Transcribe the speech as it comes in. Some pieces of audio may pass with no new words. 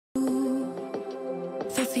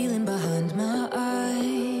The feeling behind my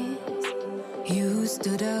eyes. You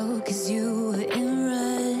stood out 'cause you were in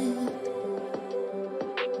red.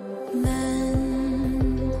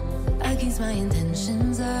 Then, against my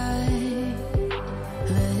intentions, I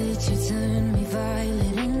let you turn me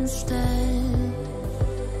violet instead.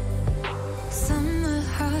 Summer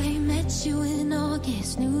high, met you in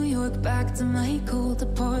August. New York, back to my cold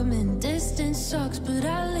apartment. Distance sucks, but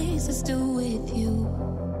at least I'm still with you.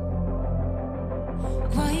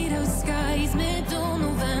 White out skies, middle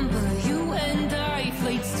November. You and I,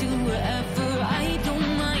 flights to wherever. I don't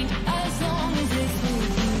mind, as long as it's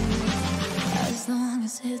with you. As long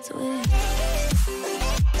as it's with you.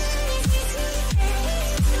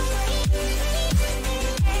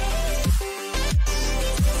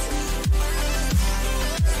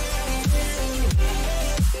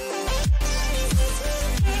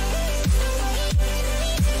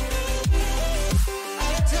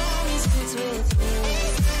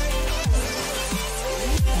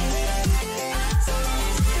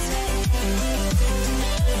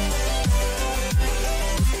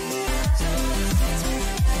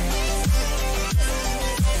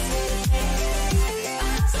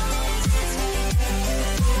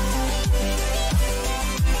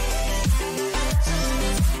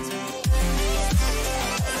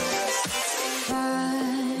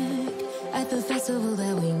 The festival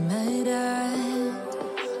that we met at,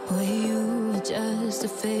 where you were just a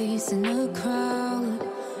face in a crowd.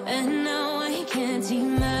 And now I can't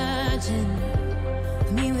imagine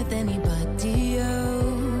me with anybody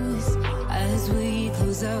else. As we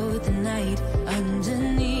close out the night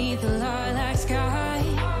underneath the lilac sky.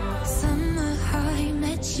 Summer high,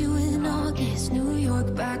 met you in August. New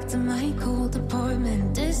York, back to my cold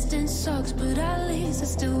apartment. Distance sucks, but at least I'm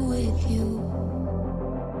still with you.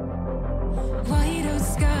 White out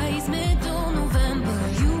skies, middle November.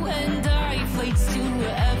 You and I, flights to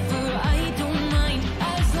wherever. I don't mind,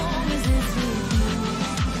 as long as it's with you.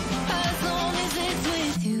 As long as it's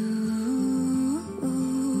with you.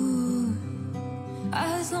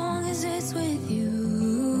 As long as it's with you.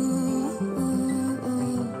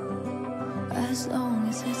 As long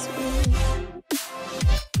as it's with you.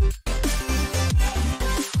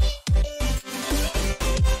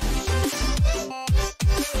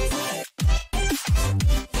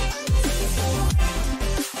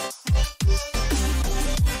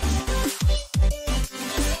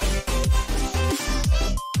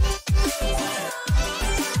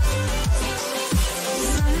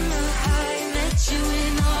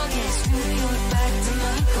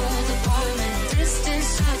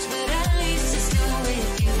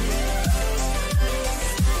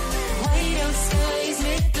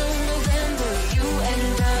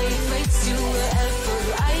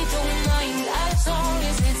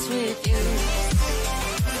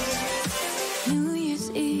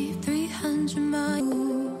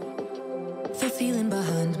 The feeling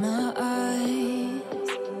behind my eyes.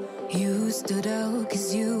 You stood out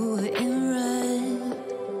 'cause you were in red.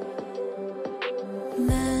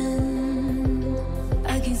 Then,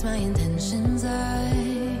 against my intentions, I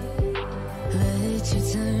let you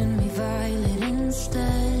turn me violet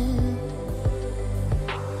instead.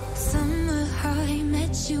 Summer high,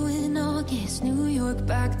 met you in August. New York,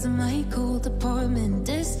 back to my cold apartment.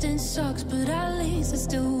 Distance sucks, but at least I'm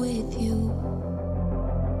still with you.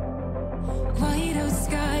 White out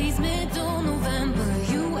skies, middle November.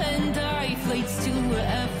 You and I, flights to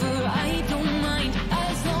wherever. I don't mind,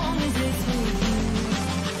 as long as it's with you.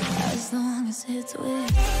 As long as it's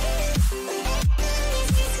with you.